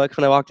Starbucks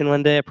when I walked in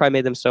one day. I probably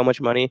made them so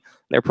much money.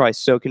 They're probably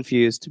so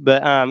confused.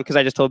 But because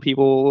I just told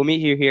people, we'll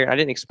meet you here. I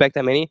didn't expect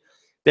that many.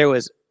 There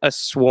was a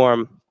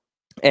swarm,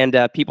 and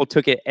people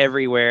took it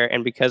everywhere.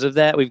 And because of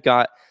that, we've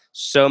got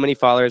so many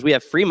followers. We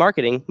have free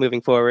marketing moving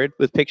forward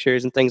with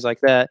pictures and things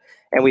like that.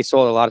 And we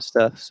sold a lot of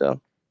stuff.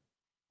 So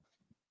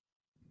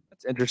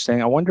that's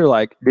interesting. I wonder,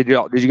 like, did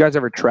you guys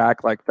ever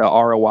track like the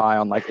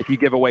ROI on, like, if you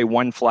give away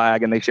one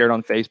flag and they share it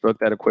on Facebook,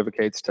 that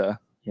equivocates to,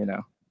 you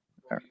know?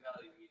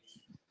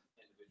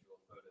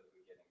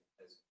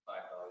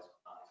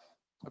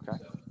 Okay,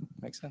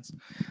 makes sense.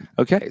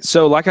 Okay,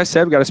 so like I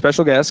said, we got a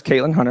special guest,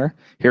 Caitlin Hunter,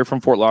 here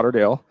from Fort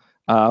Lauderdale,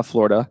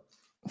 Florida.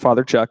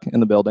 Father Chuck in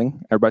the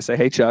building. Everybody say,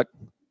 "Hey, Chuck."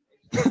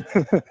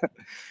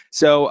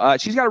 So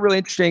she's got a really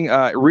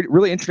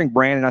interesting,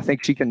 brand, and I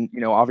think she can,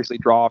 you know, obviously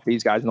draw off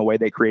these guys in the way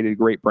they created a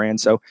great brand.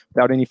 So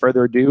without any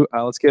further ado,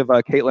 let's give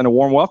Caitlin a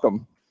warm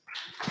welcome.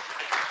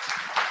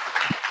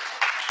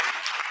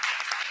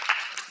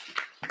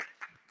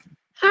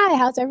 Hi,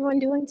 how's everyone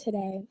doing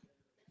today?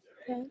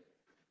 Good.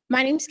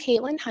 My name's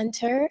Caitlin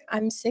Hunter.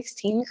 I'm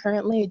 16,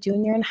 currently a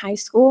junior in high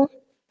school.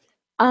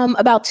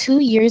 About 2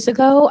 years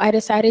ago, I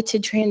decided to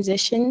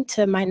transition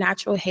to my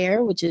natural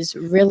hair, which is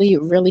really,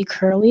 really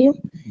curly.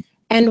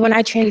 And when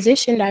I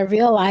transitioned, I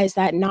realized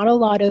that not a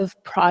lot of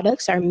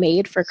products are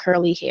made for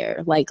curly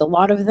hair. Like, a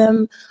lot of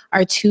them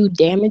are too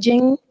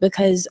damaging,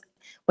 because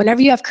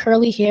whenever you have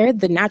curly hair,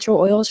 the natural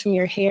oils from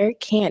your hair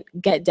can't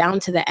get down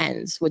to the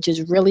ends, which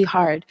is really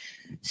hard.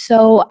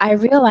 So I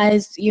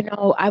realized, you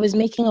know, I was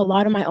making a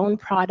lot of my own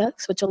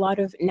products, which a lot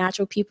of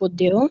natural people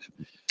do.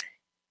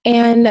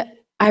 And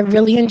I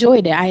really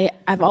enjoyed it.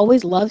 I've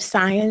always loved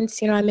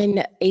science. You know, I'm in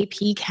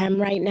AP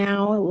Chem right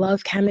now. I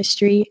love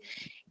chemistry.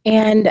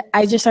 And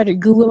I just started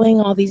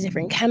Googling all these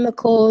different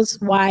chemicals,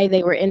 why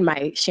they were in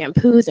my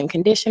shampoos and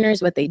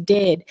conditioners, what they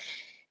did.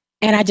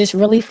 And I just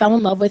really fell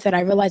in love with it.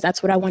 I realized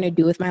that's what I want to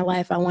do with my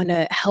life. I want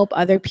to help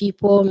other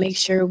people, make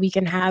sure we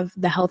can have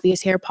the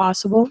healthiest hair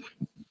possible.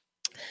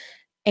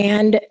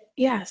 And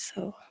yeah,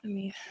 so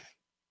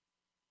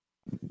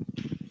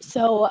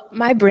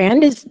my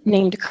brand is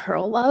named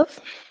Curl Love.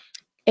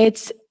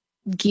 It's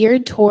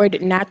geared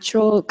toward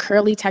natural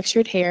curly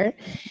textured hair,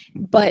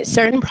 but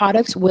certain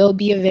products will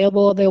be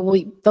available.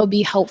 They'll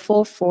be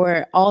helpful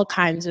for all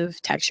kinds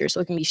of textures. So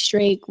it can be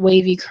straight,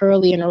 wavy,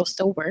 curly, and it'll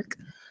still work.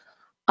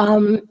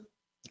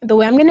 The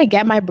way I'm going to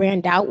get my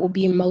brand out will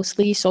be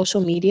mostly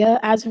social media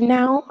as of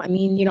now. I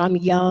mean, you know, I'm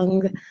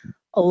young.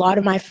 A lot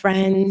of my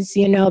friends,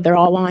 you know, they're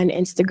all on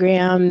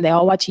Instagram. They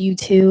all watch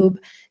YouTube.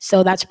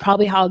 So that's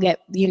probably how I'll get,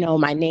 you know,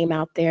 my name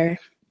out there.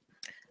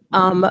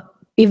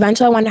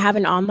 Eventually, I want to have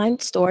an online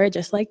store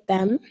just like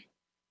them.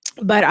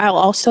 But I'll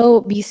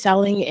also be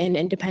selling in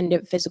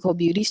independent physical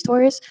beauty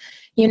stores,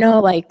 you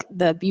know, like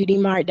the Beauty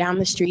Mart down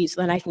the street,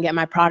 so then I can get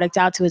my product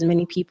out to as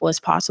many people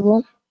as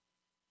possible.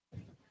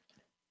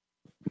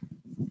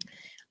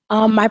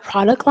 My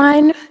product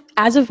line,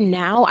 as of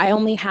now, I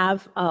only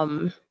have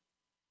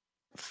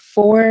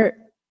 4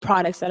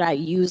 products that I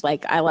use,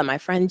 like I let my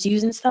friends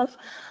use and stuff.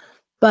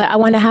 But I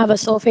want to have a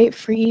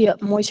sulfate-free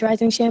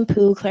moisturizing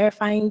shampoo,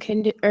 clarifying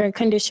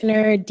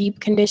conditioner, deep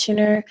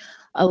conditioner,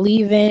 a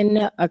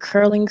leave-in, a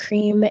curling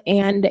cream,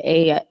 and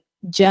a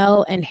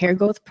gel and hair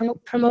growth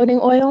promoting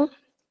oil.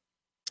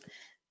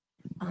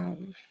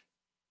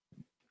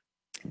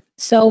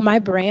 So my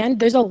brand,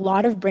 there's a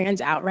lot of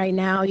brands out right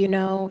now, you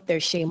know,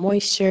 there's Shea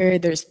Moisture,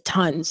 there's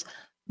tons.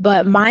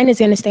 But mine is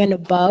going to stand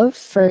above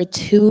for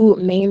 2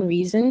 main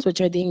reasons, which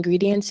are the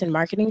ingredients and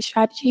marketing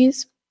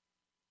strategies.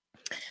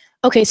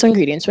 Okay, so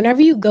ingredients. Whenever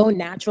you go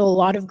natural, a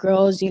lot of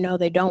girls, you know,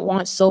 they don't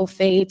want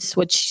sulfates,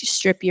 which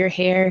strip your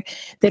hair.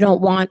 They don't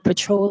want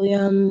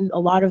petroleum. A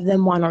lot of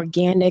them want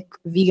organic,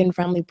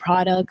 vegan-friendly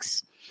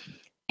products.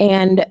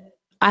 And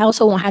I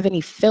also won't have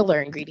any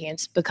filler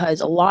ingredients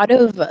because a lot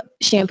of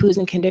shampoos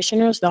and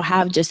conditioners, they'll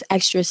have just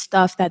extra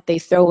stuff that they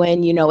throw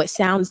in. You know, it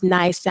sounds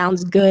nice,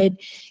 sounds good.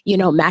 You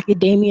know,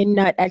 macadamia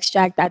nut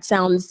extract, that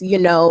sounds, you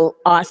know,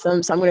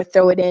 awesome. So I'm going to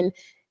throw it in.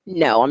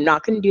 No, I'm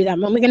not going to do that.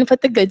 I'm only going to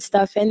put the good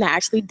stuff in that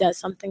actually does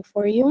something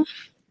for you.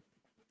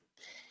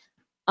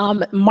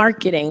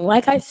 Marketing.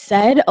 Like I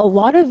said, a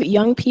lot of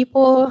young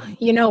people,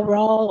 you know, we're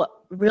all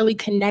really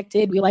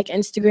connected. We like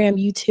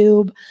Instagram,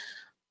 YouTube.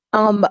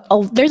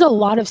 There's a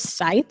lot of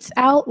sites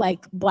out,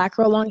 like Black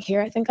Girl Long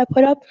Hair, I think I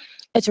put up.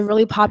 It's a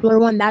really popular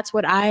one. That's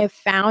what I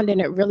found,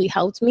 and it really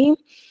helped me.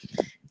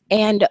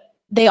 And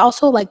they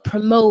also like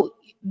promote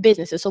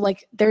businesses. So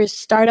like there's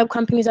startup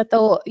companies that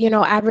they'll, you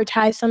know,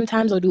 advertise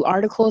sometimes. They'll do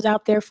articles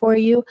out there for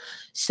you.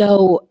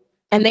 So,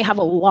 and they have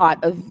a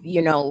lot of,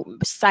 you know,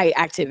 site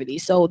activity.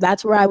 So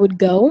that's where I would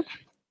go.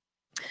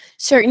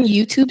 Certain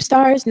YouTube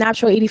stars,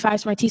 Natural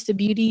 85, Smartista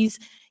Beauties,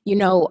 you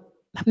know,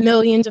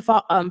 millions of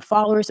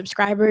followers,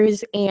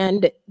 subscribers,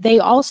 and they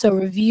also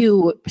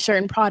review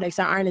certain products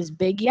that aren't as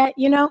big yet,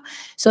 you know,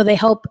 so they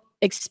help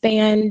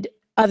expand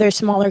other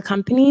smaller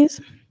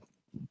companies.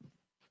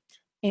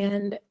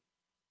 And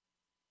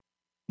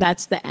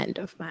that's the end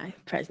of my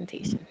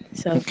presentation.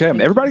 So Okay,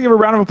 everybody give a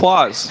round of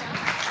applause.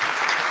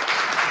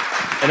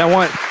 And I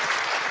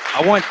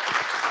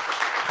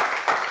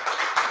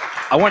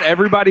want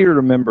everybody to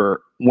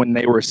remember when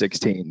they were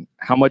 16,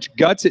 how much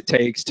guts it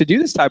takes to do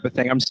this type of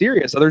thing. I'm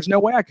serious. There's no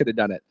way I could have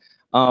done it.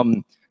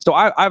 So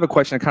I have a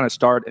question to kind of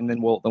start, and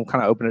then we'll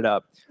kind of open it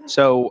up.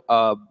 So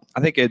I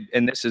think,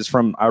 and this is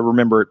from, I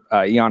remember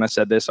Iana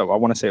said this, I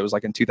want to say it was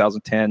like in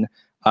 2010,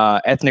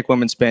 ethnic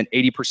women spent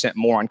 80%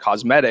 more on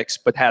cosmetics,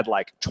 but had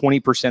like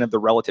 20% of the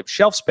relative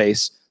shelf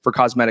space for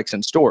cosmetics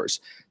in stores.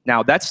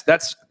 Now that's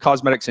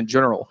cosmetics in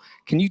general.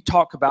 Can you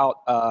talk about,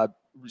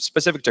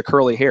 specific to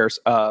curly hairs,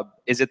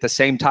 is it the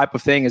same type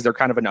of thing? Is there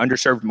kind of an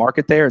underserved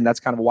market there, and that's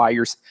kind of why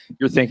you're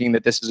thinking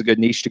that this is a good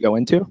niche to go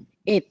into?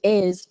 It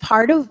is.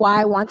 Part of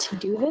why I want to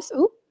do this.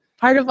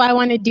 Part of why I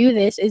want to do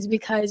this is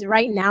because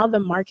right now the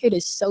market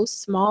is so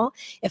small.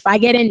 If I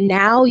get in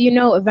now, you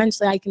know,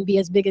 eventually I can be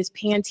as big as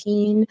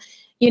Pantene,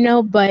 you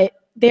know, but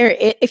there,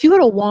 if you go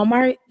to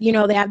Walmart, you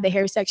know, they have the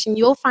hair section,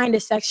 you'll find a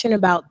section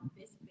about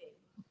this big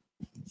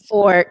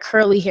for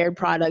curly hair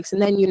products.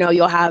 And then, you know,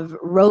 you'll have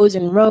rows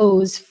and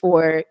rows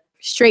for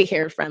straight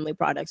hair friendly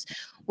products,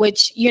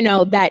 which, you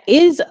know, there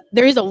is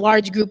a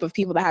large group of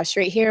people that have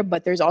straight hair,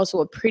 but there's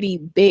also a pretty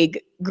big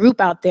group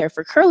out there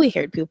for curly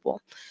haired people.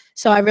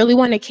 So I really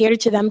want to cater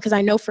to them because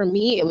I know for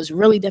me, it was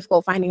really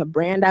difficult finding a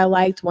brand I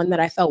liked, one that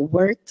I felt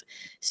worked.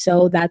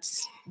 So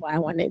that's why I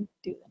wanted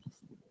to do that.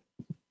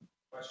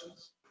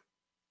 Questions?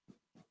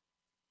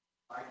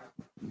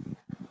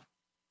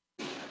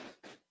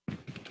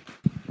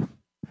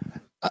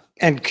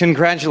 And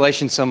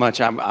congratulations so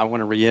much. I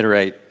want to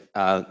reiterate,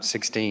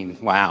 16.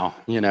 Wow,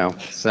 you know.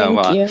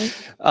 So, Thank you.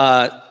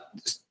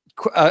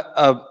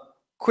 A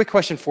quick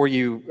question for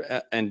you,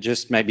 and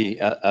just maybe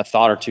a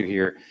thought or two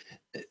here.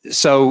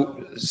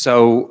 So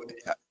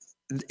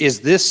is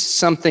this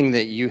something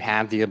that you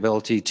have the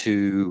ability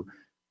to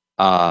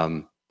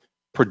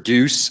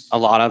produce a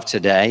lot of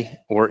today,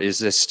 or is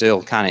this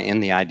still kind of in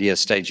the idea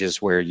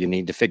stages where you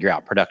need to figure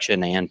out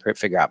production and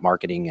figure out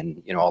marketing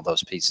and, you know, all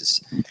those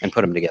pieces and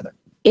put them together?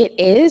 It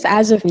is,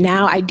 as of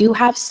now. I do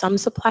have some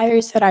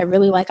suppliers that I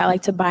really like. I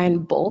like to buy in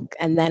bulk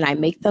and then I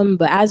make them.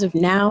 But as of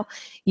now,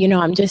 you know,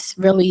 I'm just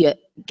really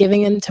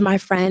giving them to my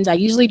friends. I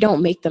usually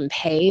don't make them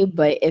pay,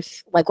 but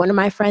if like one of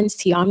my friends,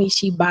 Tiami,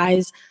 she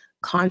buys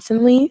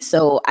constantly.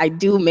 So I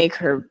do make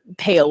her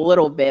pay a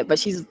little bit, but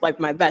she's like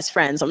my best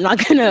friend. So I'm not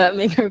going to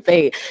make her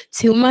pay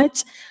too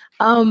much.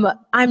 I'm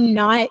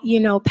not, you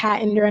know,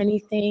 patented or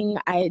anything.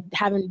 I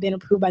haven't been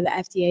approved by the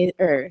FDA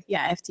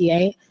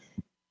FDA.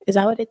 Is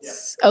that what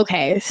it's? Yeah.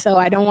 Okay, so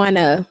I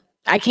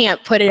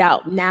can't put it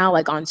out now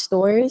like on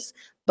stores,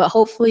 but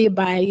hopefully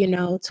by, you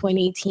know,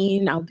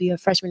 2018, I'll be a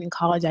freshman in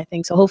college, I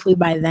think. So hopefully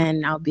by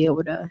then I'll be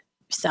able to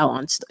sell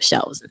on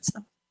shelves and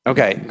stuff.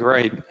 Okay,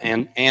 great.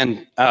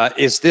 And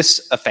is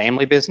this a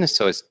family business?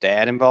 So is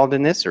dad involved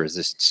in this, or is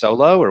this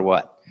solo, or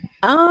what?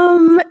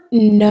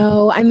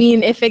 No. I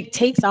mean, if it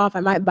takes off,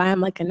 I might buy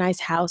him like a nice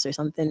house or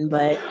something,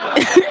 but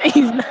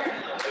he's not.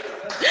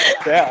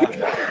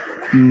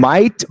 Yeah.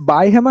 Might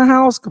buy him a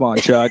house. Come on,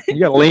 Chuck. You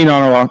got to lean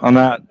on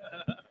that.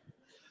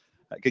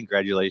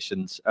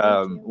 Congratulations.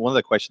 One of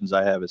the questions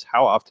I have is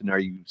how often are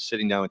you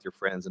sitting down with your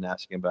friends and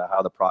asking about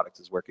how the product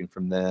is working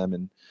from them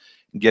and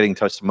getting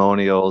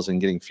testimonials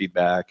and getting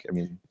feedback? I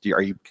mean,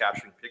 are you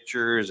capturing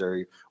pictures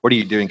or what are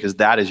you doing? Because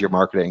that is your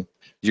marketing.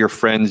 Your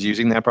friends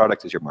using that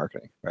product is your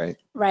marketing, right?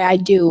 Right, I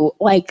do.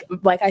 Like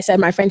I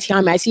said, my friend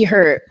Tiami, I see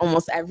her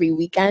almost every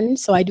weekend.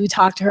 So I do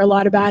talk to her a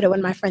lot about it.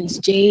 When my friends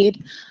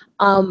Jade,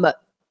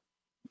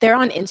 they're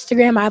on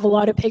Instagram. I have a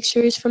lot of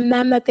pictures from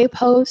them that they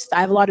post.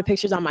 I have a lot of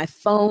pictures on my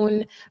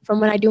phone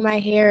from when I do my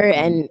hair,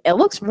 and it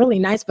looks really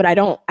nice, but I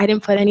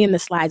didn't put any in the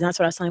slides. And that's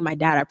what I was telling my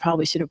dad. I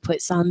probably should have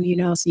put some, you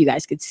know, so you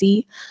guys could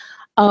see.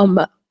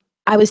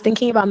 I was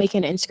thinking about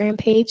making an Instagram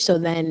page, so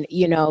then,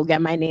 you know,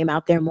 get my name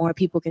out there more.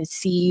 People can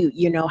see,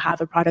 you know, how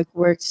the product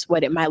works,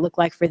 what it might look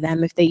like for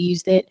them if they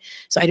used it.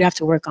 So I do have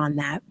to work on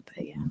that,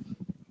 but yeah.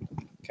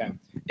 Okay.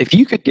 If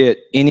you could get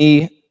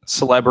any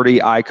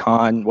celebrity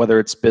icon, whether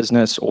it's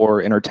business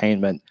or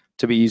entertainment,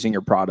 to be using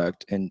your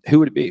product, and who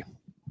would it be?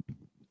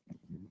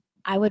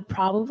 I would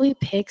probably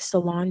pick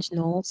Solange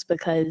Knowles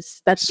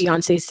because that's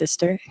Beyonce's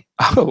sister.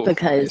 Oh,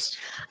 because nice.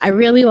 I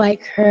really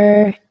like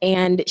her,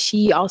 and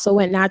she also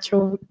went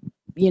natural,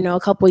 you know, a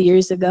couple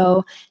years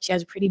ago. She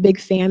has a pretty big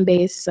fan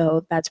base,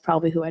 so that's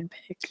probably who I'd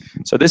pick.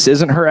 So this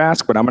isn't her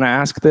ask, but I'm going to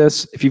ask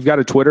this. If you've got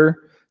a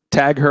Twitter,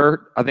 tag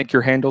her. I think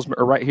your handles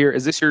are right here.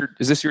 Is this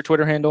your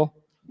Twitter handle?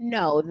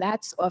 No,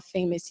 that's a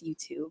famous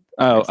YouTube.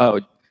 Oh.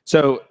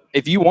 So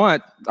if you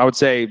want, I would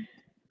say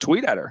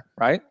tweet at her,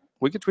 right?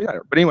 We could tweet at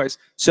her. But anyways,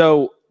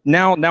 so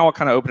now I'll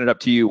kind of open it up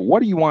to you.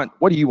 What do you want?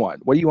 What do you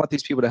want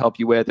these people to help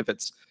you with? If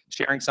it's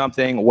sharing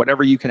something,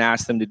 whatever you can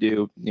ask them to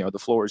do, you know, the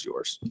floor is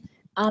yours.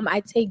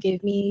 I'd say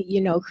give me,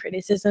 you know,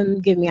 criticism,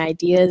 give me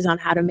ideas on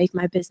how to make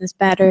my business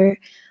better.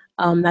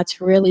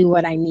 That's really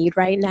what I need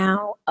right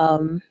now.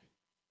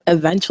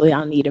 Eventually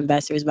I'll need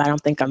investors, but I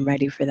don't think I'm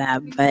ready for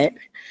that. But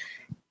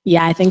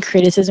yeah, I think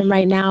criticism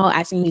right now,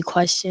 asking me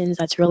questions,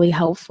 that's really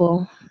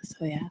helpful.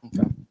 So yeah.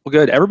 Okay. Well,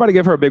 good. Everybody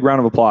give her a big round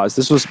of applause.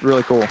 This was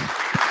really cool.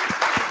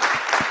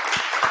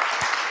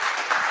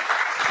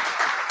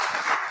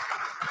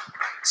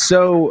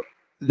 So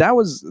that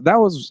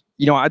was,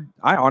 you know, I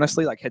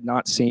honestly had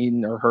not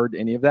seen or heard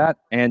any of that,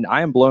 and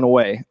I am blown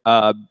away.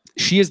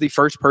 She is the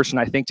first person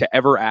I think to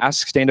ever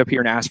stand up here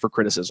and ask for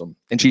criticism,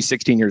 and she's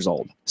 16 years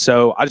old.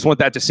 So I just want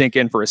that to sink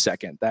in for a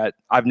second, that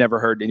I've never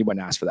heard anyone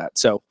ask for that.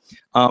 So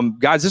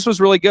guys, this was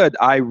really good.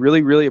 I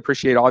really, really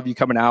appreciate all of you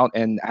coming out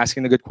and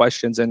asking the good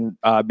questions and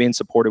being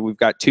supportive. We've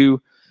got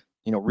two,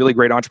 you know, really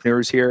great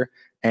entrepreneurs here,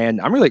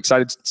 and I'm really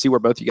excited to see where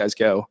both of you guys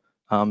go.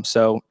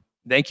 So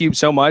thank you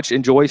so much.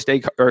 Enjoy,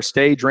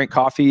 stay, drink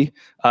coffee,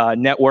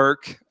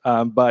 network.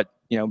 But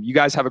you know, you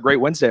guys have a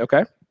great Wednesday.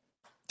 Okay,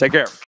 take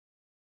care.